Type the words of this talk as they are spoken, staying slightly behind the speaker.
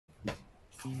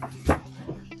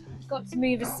got to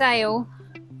move a sail.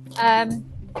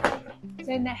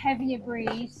 So in the heavier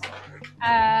breeze,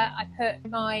 I put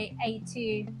my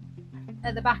A2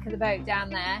 at the back of the boat down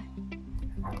there.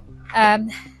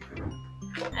 And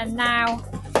now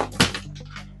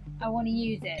I want to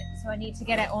use it, so I need to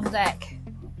get it on deck,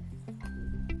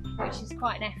 which is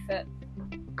quite an effort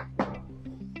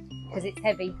because it's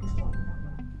heavy.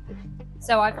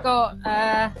 So I've got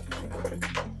a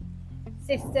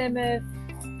system of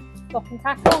lock and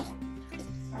tackle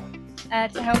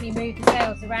to help me move the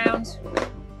sails around.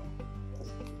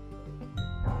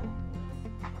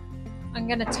 I'm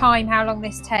going to time how long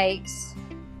this takes.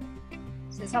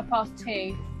 So it's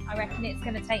 2:30. I reckon it's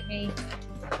going to take me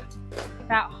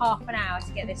about half an hour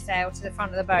to get this sail to the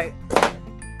front of the boat.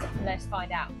 Let's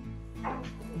find out.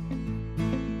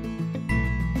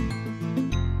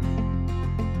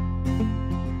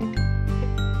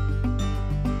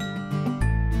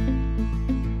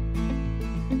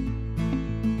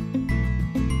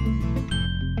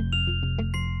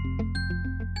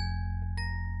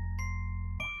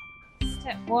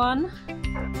 Step 1.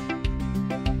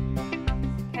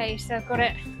 Okay, so I've got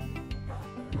it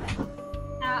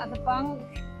out of the bunk.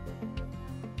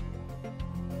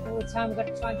 All the time I've got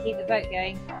to try and keep the boat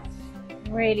going.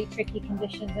 Really tricky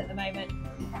conditions at the moment,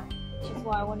 which is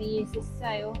why I want to use this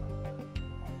sail.